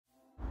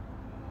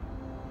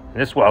In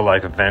this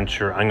wildlife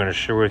adventure, I'm going to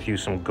share with you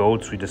some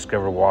goats we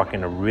discovered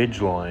walking a ridge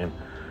line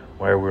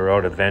while we were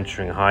out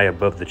adventuring high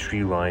above the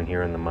tree line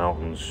here in the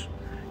mountains.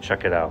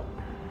 Check it out.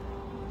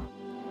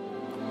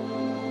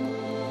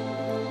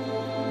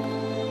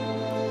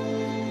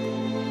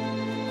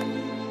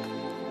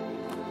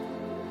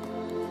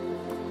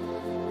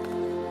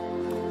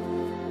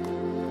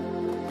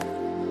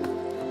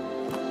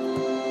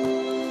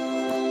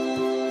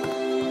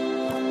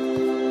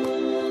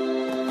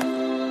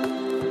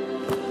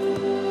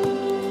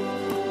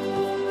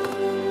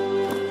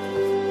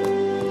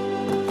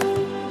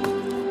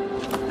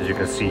 As you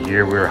can see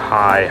here, we're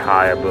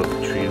high above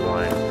the tree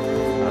line,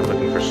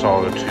 looking for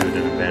solitude and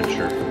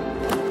adventure.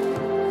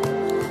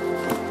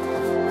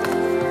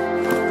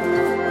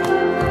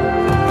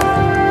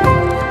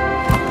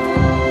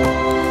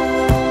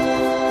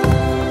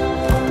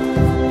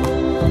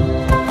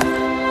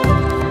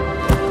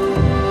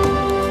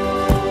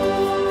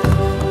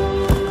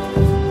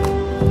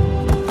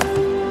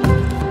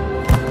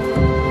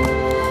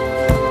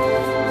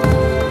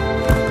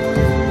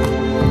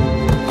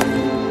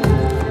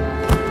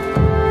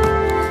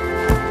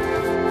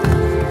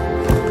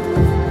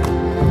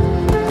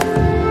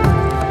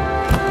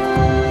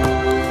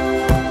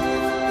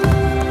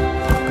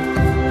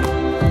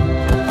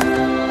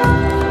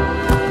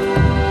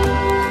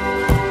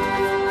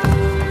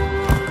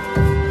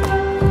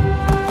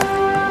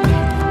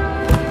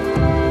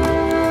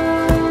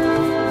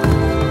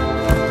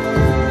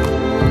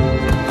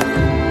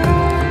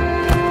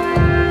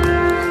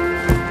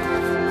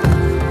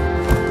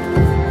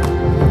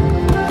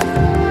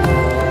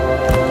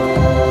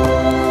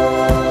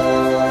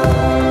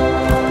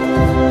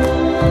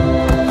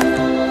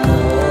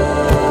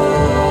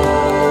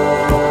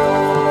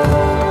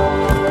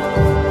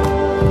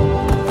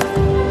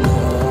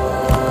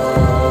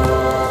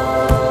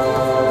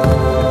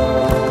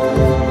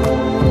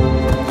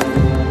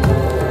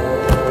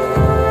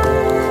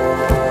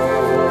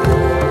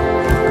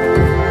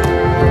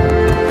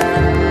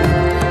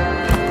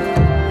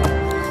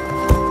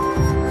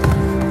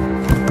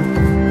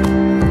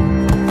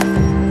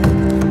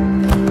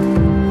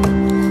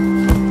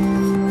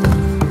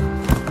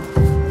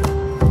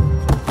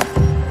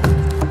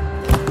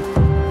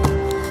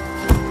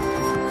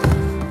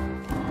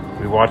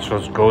 Watched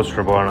those goats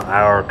for about an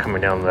hour coming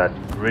down that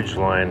ridge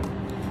line.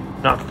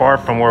 Not far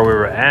from where we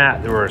were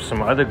at, there were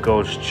some other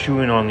goats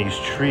chewing on these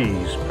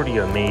trees. Pretty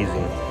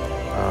amazing.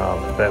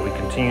 But we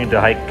continued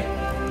to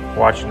hike,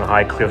 watching the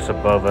high cliffs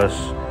above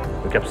us.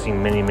 We kept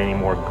seeing many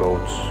more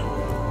goats.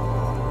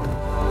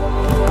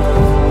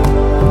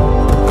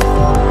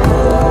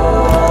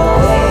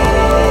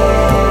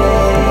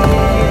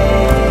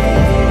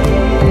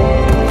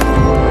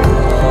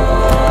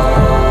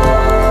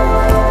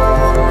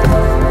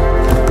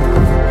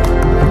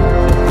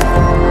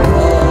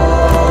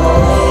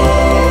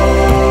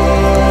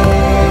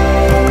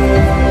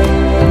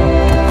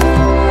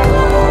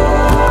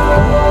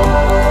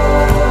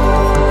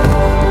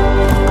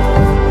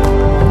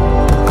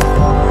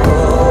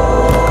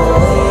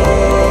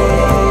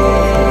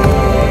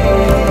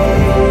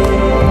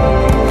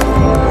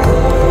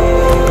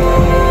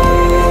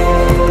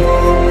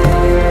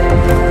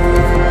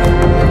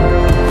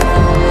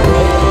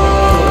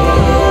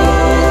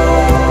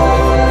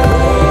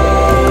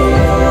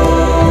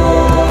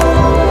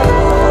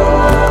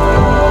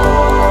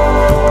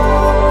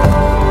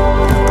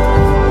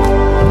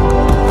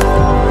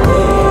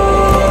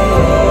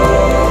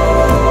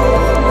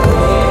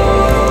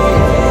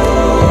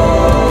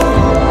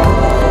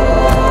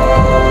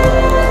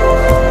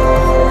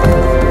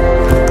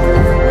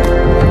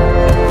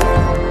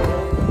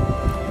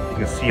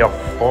 See how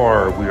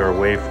far we are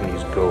away from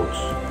these goats.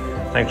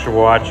 Thanks for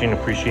watching.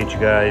 Appreciate you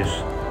guys.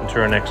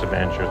 Until our next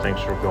adventure.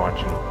 Thanks for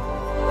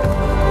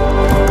watching.